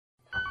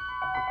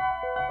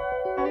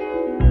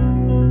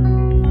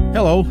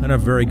Hello, and a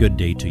very good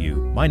day to you.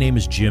 My name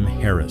is Jim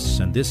Harris,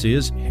 and this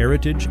is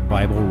Heritage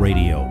Bible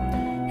Radio.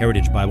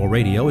 Heritage Bible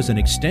Radio is an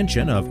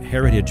extension of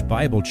Heritage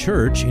Bible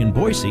Church in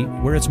Boise,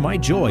 where it's my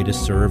joy to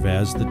serve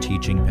as the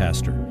teaching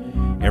pastor.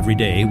 Every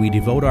day, we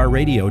devote our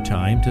radio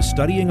time to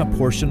studying a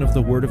portion of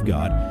the Word of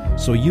God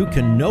so you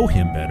can know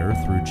Him better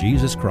through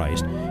Jesus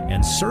Christ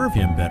and serve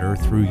Him better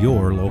through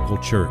your local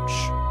church.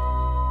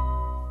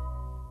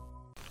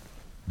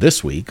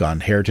 This week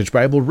on Heritage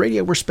Bible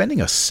Radio, we're spending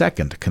a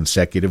second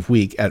consecutive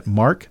week at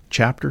Mark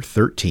chapter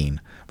 13,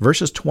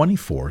 verses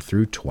 24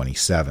 through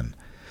 27.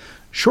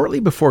 Shortly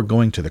before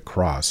going to the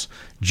cross,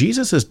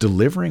 Jesus is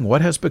delivering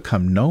what has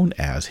become known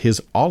as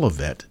his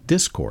Olivet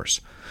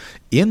Discourse.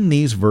 In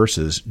these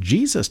verses,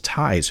 Jesus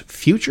ties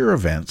future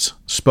events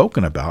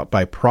spoken about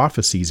by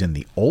prophecies in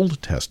the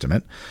Old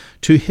Testament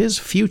to his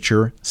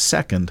future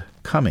second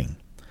coming.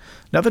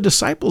 Now, the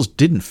disciples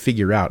didn't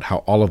figure out how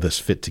all of this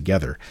fit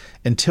together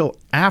until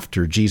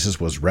after Jesus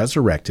was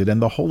resurrected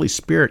and the Holy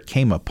Spirit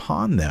came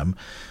upon them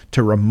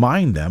to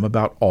remind them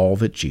about all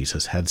that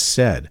Jesus had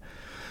said.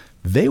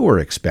 They were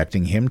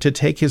expecting him to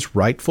take his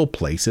rightful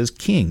place as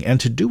king and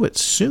to do it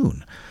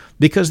soon,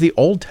 because the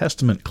Old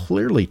Testament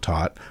clearly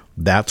taught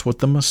that's what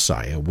the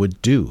Messiah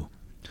would do.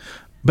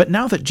 But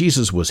now that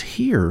Jesus was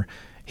here,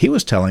 he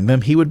was telling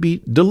them he would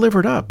be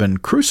delivered up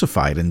and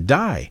crucified and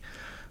die.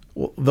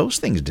 Well, those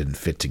things didn't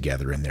fit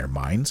together in their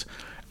minds.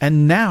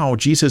 And now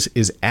Jesus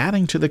is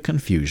adding to the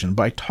confusion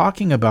by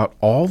talking about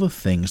all the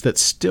things that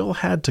still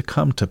had to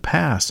come to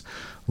pass,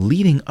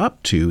 leading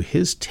up to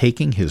his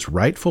taking his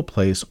rightful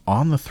place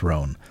on the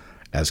throne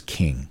as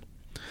king.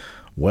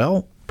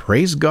 Well,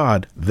 praise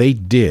God, they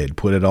did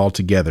put it all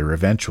together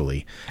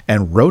eventually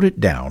and wrote it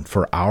down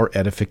for our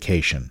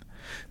edification.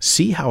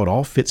 See how it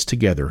all fits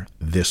together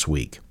this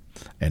week.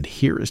 And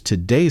here is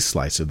today's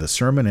slice of the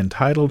sermon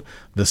entitled,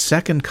 The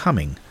Second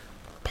Coming,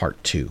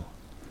 Part 2.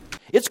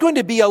 It's going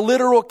to be a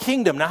literal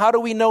kingdom. Now, how do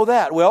we know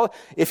that? Well,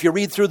 if you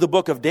read through the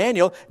book of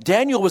Daniel,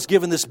 Daniel was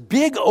given this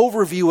big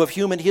overview of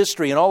human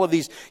history and all of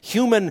these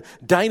human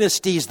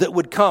dynasties that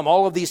would come,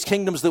 all of these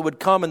kingdoms that would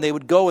come and they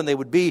would go and they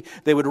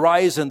would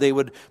rise and they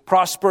would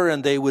prosper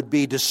and they would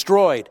be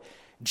destroyed.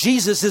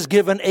 Jesus is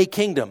given a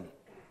kingdom.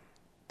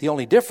 The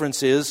only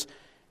difference is,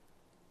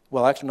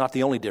 well, actually not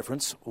the only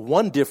difference.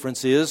 One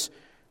difference is,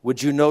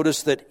 would you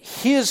notice that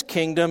his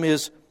kingdom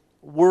is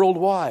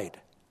worldwide?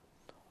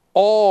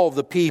 All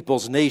the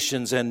peoples,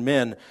 nations, and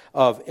men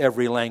of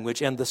every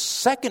language. And the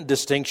second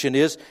distinction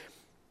is,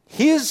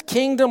 his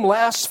kingdom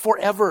lasts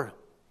forever.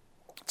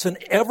 It's an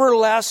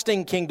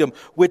everlasting kingdom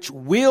which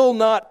will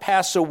not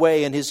pass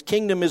away, and his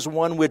kingdom is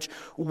one which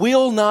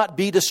will not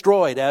be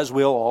destroyed, as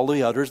will all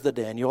the others that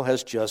Daniel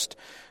has just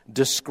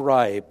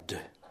described.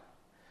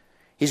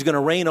 He's going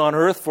to reign on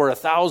earth for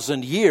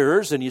 1,000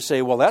 years, and you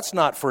say, well, that's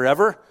not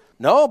forever.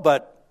 No,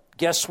 but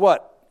guess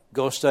what?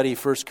 Go study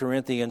 1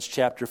 Corinthians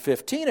chapter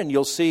 15, and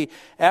you'll see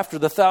after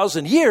the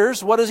 1,000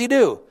 years, what does he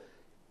do?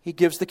 He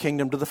gives the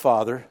kingdom to the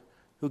Father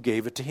who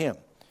gave it to him.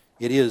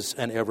 It is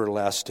an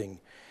everlasting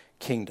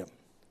kingdom.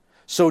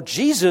 So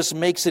Jesus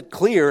makes it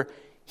clear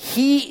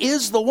he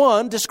is the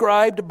one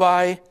described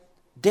by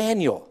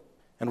Daniel.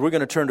 And we're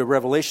going to turn to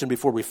Revelation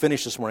before we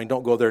finish this morning.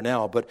 Don't go there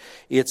now, but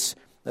it's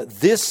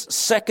this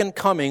second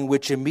coming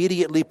which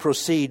immediately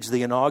precedes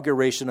the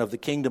inauguration of the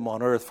kingdom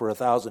on earth for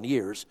 1,000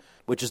 years,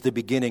 which is the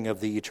beginning of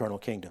the eternal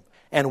kingdom.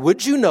 And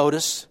would you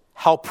notice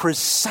how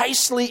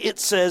precisely it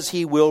says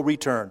he will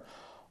return?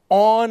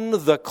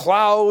 On the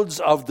clouds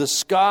of the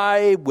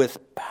sky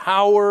with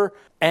power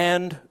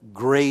and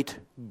great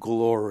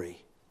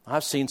glory.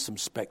 I've seen some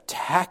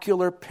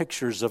spectacular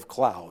pictures of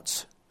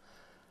clouds,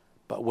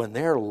 but when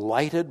they're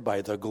lighted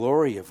by the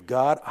glory of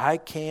God, I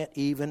can't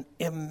even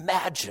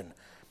imagine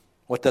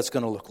what that's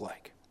going to look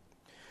like.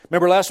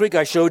 Remember last week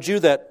I showed you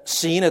that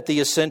scene at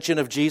the ascension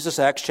of Jesus,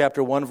 Acts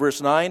chapter 1,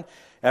 verse 9.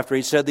 After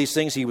he said these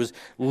things, he was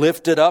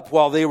lifted up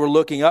while they were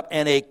looking up,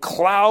 and a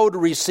cloud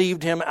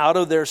received him out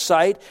of their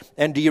sight.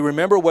 And do you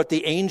remember what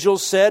the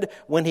angels said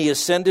when he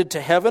ascended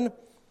to heaven?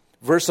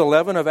 Verse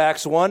 11 of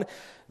Acts 1,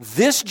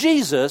 this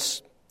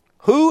Jesus,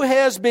 who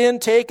has been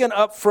taken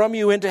up from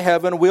you into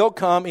heaven, will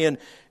come in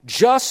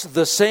just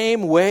the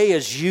same way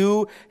as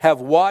you have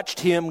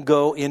watched him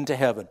go into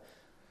heaven.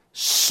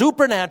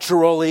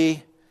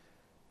 Supernaturally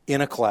in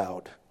a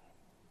cloud.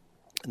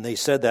 And they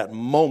said that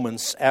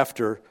moments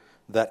after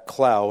that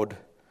cloud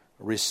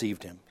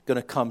received him. Going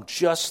to come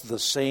just the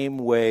same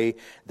way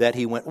that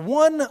he went.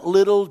 One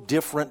little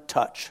different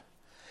touch.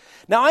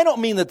 Now, I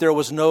don't mean that there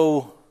was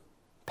no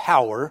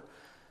power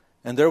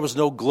and there was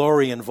no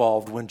glory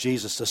involved when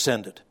Jesus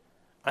ascended.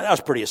 That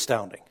was pretty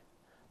astounding.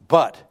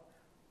 But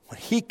when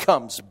he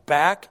comes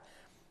back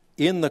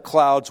in the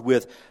clouds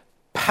with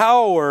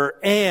power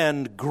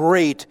and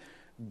great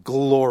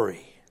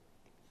glory.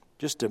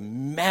 Just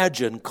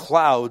imagine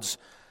clouds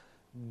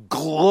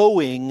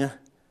glowing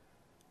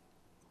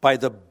by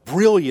the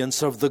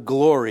brilliance of the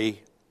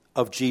glory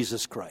of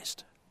Jesus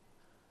Christ.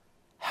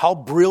 How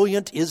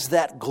brilliant is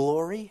that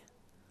glory?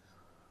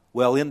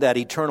 Well, in that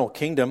eternal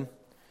kingdom,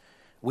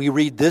 we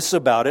read this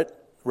about it.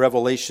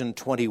 Revelation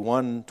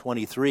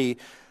 21:23,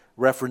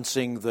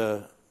 referencing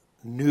the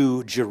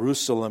New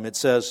Jerusalem, it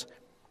says,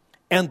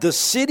 "And the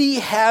city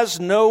has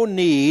no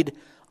need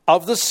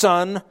of the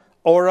sun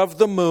or of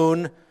the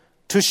moon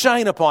to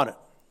shine upon it."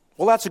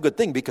 Well, that's a good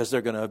thing because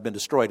they're going to have been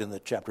destroyed in the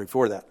chapter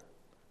before that.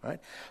 Right?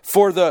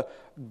 "For the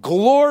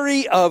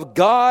glory of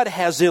God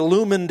has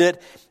illumined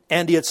it,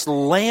 and its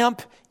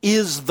lamp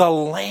is the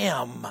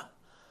Lamb."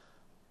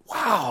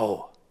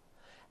 Wow.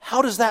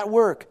 How does that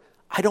work?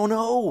 I don't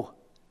know.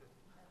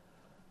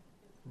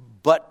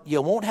 But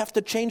you won't have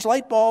to change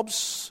light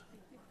bulbs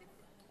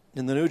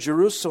in the New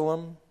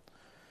Jerusalem.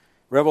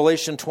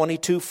 Revelation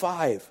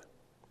 22:5.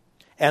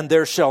 "And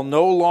there shall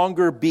no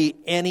longer be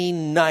any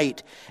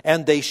night,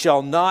 and they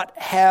shall not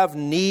have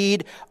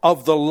need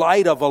of the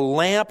light of a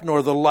lamp,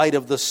 nor the light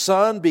of the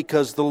sun,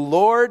 because the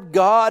Lord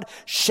God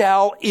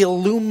shall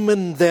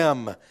illumine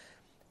them,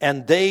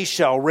 and they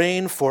shall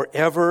reign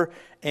forever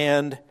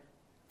and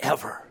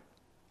ever."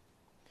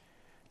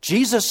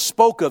 Jesus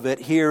spoke of it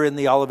here in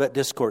the Olivet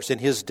Discourse in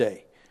his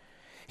day.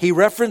 He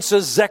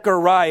references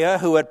Zechariah,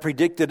 who had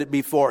predicted it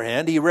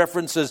beforehand. He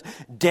references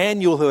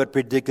Daniel, who had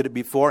predicted it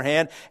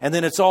beforehand. And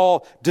then it's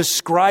all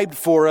described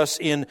for us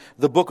in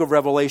the book of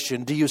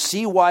Revelation. Do you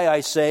see why I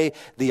say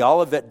the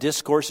Olivet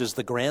Discourse is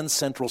the grand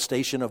central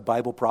station of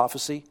Bible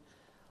prophecy?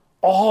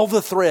 All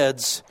the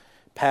threads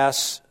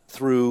pass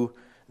through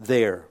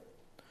there.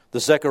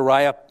 The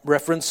Zechariah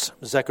reference,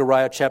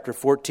 Zechariah chapter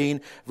 14,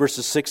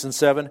 verses 6 and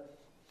 7.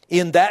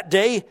 "In that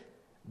day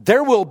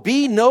there will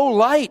be no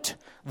light.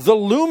 The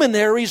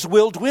luminaries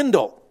will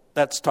dwindle."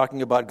 That's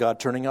talking about God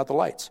turning out the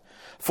lights.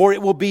 "For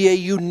it will be a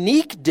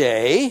unique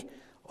day."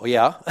 Oh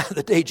yeah,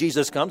 the day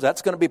Jesus comes,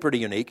 that's going to be pretty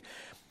unique.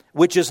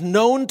 "Which is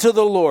known to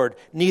the Lord,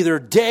 neither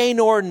day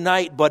nor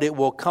night, but it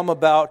will come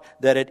about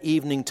that at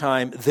evening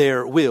time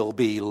there will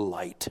be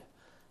light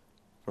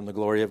from the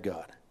glory of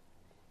God."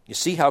 You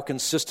see how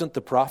consistent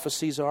the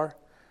prophecies are?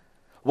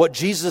 What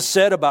Jesus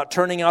said about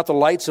turning out the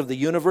lights of the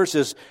universe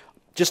is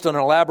just an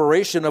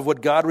elaboration of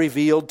what God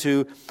revealed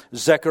to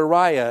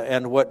Zechariah,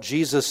 and what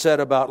Jesus said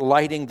about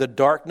lighting the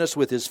darkness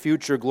with his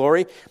future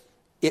glory.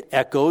 It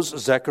echoes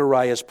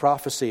Zechariah's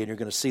prophecy, and you're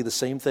going to see the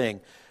same thing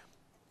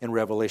in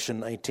Revelation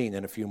 19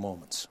 in a few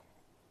moments.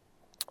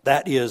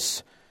 That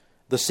is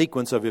the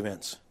sequence of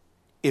events.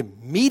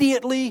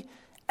 Immediately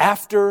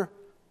after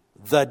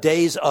the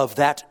days of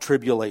that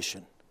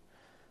tribulation,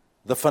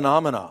 the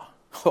phenomena,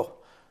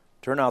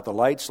 turn out the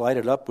lights, light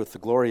it up with the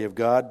glory of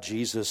God,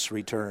 Jesus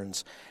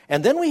returns.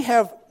 And then we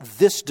have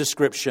this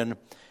description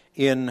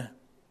in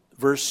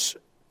verse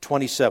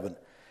 27.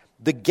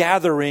 The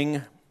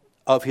gathering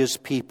of his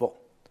people.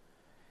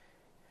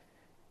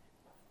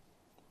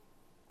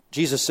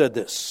 Jesus said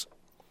this,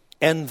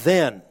 "And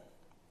then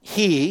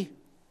he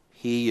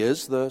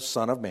is the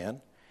Son of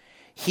Man,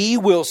 he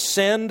will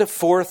send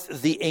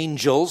forth the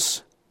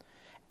angels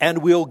and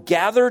will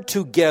gather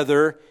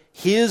together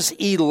his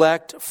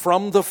elect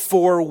from the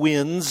four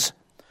winds,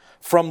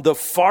 from the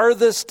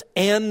farthest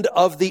end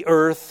of the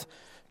earth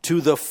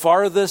to the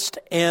farthest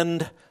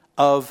end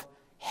of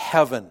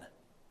heaven."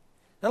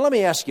 Now let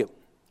me ask you,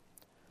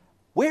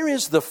 where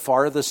is the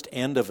farthest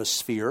end of a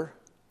sphere?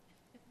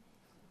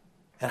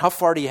 And how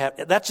far do you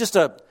have? That's just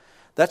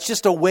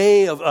a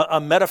way of a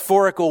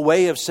metaphorical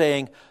way of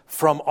saying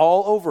from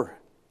all over.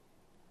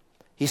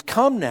 He's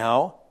come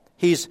now.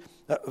 He's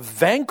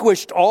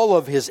vanquished all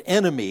of his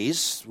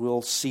enemies.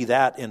 We'll see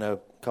that in a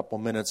couple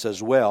minutes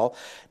as well.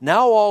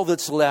 Now all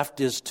that's left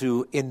is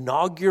to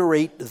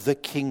inaugurate the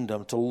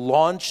kingdom, to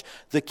launch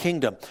the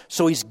kingdom.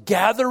 So he's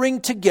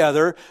gathering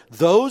together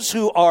those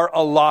who are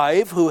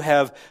alive, who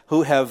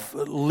have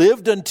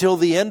lived until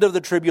the end of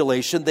the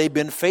tribulation. They've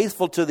been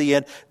faithful to the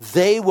end.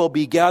 They will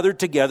be gathered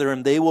together,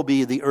 and they will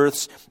be the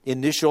earth's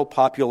initial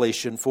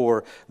population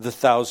for the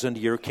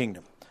 1,000-year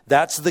kingdom.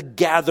 That's the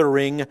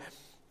gathering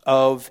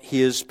of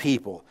his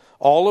people.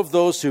 All of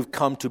those who've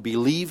come to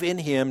believe in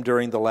him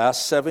during the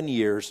last 7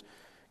 years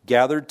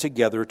gathered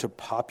together to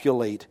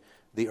populate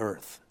the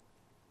earth.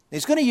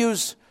 He's going to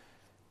use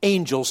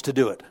angels to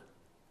do it.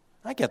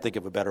 I can't think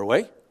of a better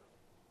way.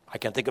 I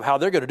can't think of how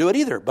they're going to do it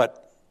either,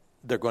 but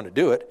they're going to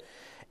do it.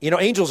 You know,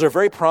 angels are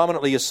very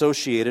prominently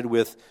associated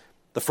with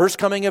the first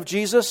coming of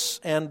Jesus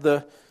and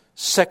the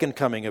second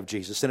coming of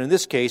Jesus. And in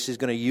this case, he's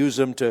going to use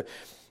them to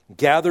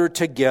gather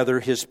together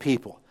his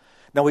people.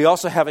 Now, we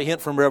also have a hint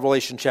from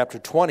Revelation chapter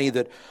 20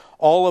 that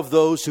all of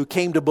those who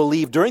came to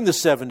believe during the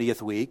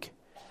 70th week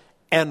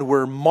and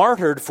were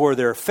martyred for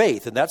their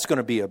faith, and that's going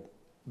to be a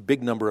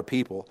big number of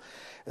people,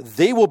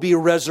 they will be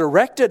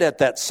resurrected at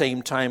that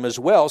same time as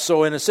well.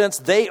 So in a sense,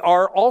 they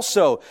are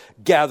also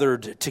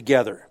gathered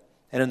together.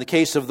 And in the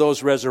case of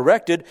those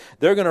resurrected,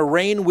 they're going to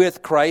reign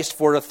with Christ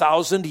for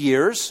 1,000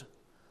 years.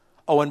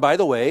 Oh, and by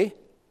the way,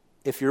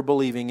 if you're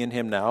believing in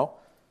him now,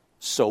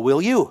 so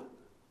will you.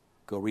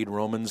 Go read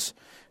Romans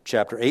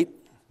chapter 8,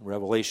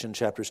 Revelation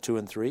chapters 2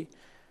 and 3.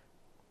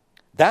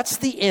 That's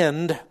the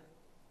end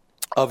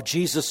of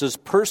Jesus'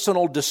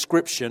 personal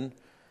description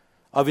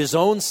of his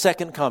own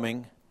second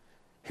coming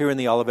here in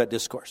the Olivet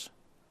Discourse.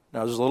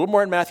 Now, there's a little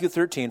more in Matthew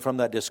 13 from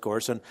that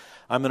discourse, and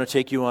I'm going to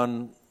take you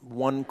on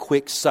one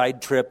quick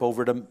side trip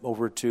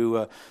over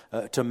to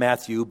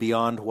Matthew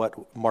beyond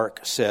what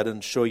Mark said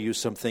and show you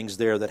some things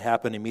there that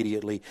happen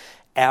immediately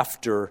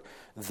after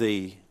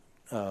the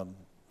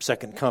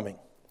second coming.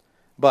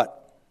 But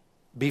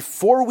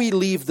before we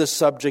leave the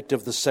subject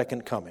of the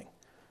second coming,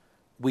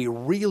 we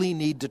really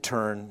need to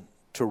turn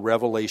to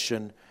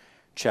Revelation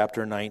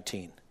chapter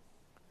 19.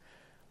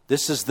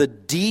 This is the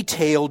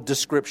detailed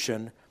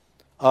description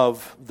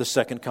of the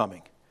second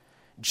coming.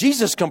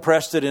 Jesus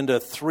compressed it into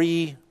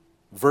 3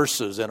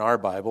 verses in our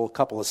Bible, a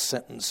couple of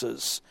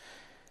sentences.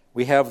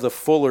 We have the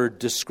fuller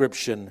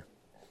description,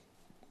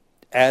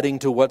 adding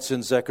to what's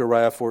in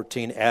Zechariah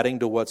 14, adding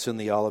to what's in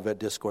the Olivet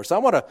Discourse. I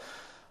want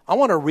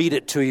to read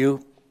it to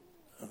you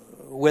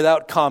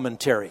without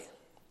commentary.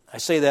 I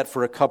say that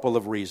for a couple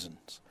of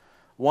reasons.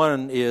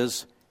 One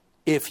is,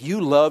 if you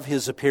love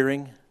his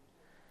appearing,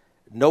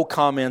 no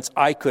comments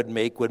I could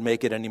make would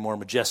make it any more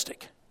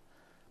majestic.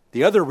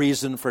 The other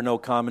reason for no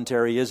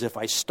commentary is if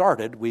I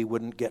started, we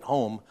wouldn't get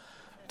home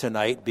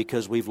tonight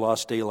because we've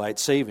lost daylight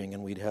saving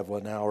and we'd have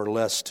an hour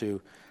less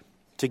to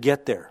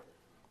get there.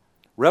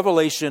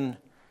 Revelation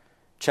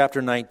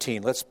chapter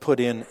 19, let's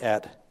put in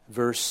at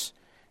verse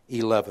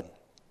 11.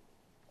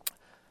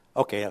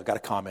 Okay, I've got a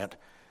comment.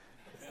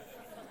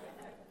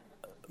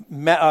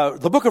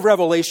 The book of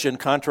Revelation,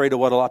 contrary to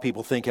what a lot of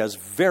people think, has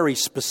very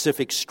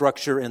specific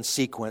structure and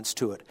sequence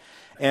to it.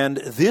 And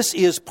this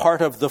is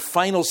part of the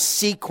final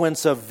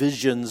sequence of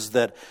visions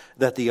that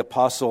the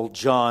Apostle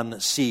John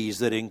sees,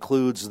 that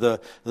includes the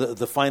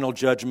final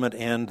judgment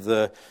and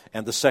the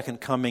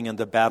second coming and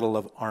the battle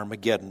of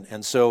Armageddon.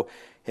 And so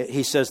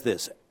he says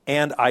this,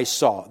 and I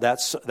saw.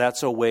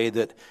 That's a way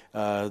that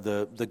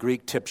the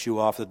Greek tips you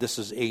off that this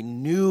is a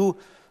new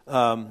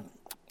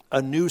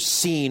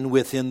scene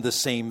within the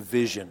same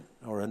vision,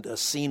 or a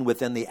scene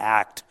within the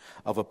act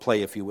of a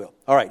play, if you will.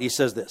 All right, he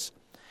says this.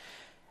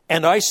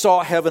 And I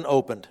saw heaven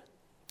opened,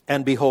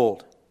 and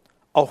behold,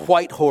 a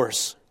white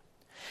horse.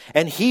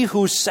 And he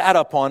who sat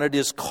upon it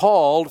is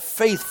called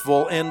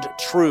Faithful and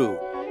True.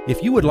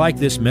 If you would like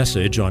this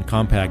message on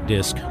compact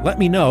disc, let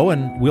me know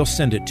and we'll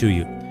send it to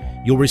you.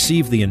 You'll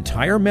receive the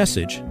entire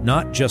message,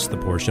 not just the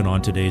portion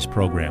on today's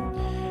program.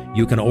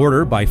 You can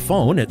order by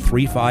phone at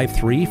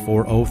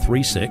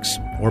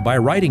 353-4036 or by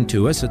writing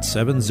to us at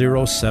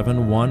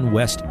 7071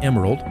 West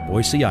Emerald,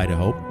 Boise,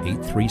 Idaho,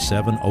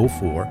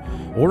 83704,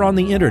 or on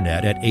the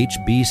internet at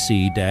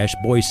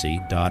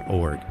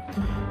hbc-boise.org.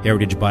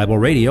 Heritage Bible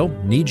Radio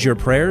needs your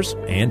prayers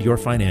and your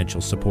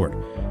financial support.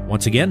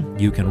 Once again,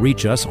 you can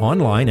reach us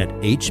online at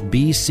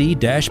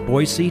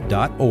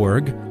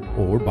hbc-boise.org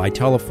or by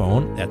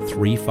telephone at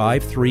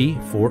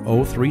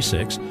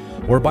 353-4036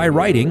 or by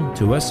writing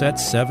to us at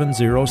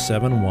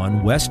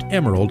 7071 West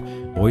Emerald,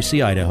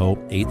 Boise, Idaho,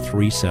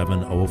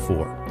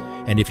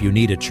 83704. And if you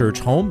need a church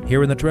home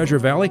here in the Treasure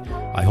Valley,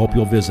 I hope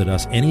you'll visit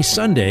us any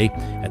Sunday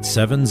at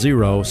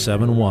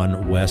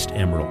 7071 West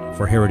Emerald.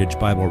 For Heritage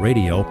Bible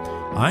Radio,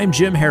 I'm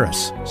Jim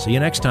Harris. See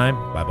you next time.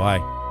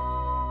 Bye-bye.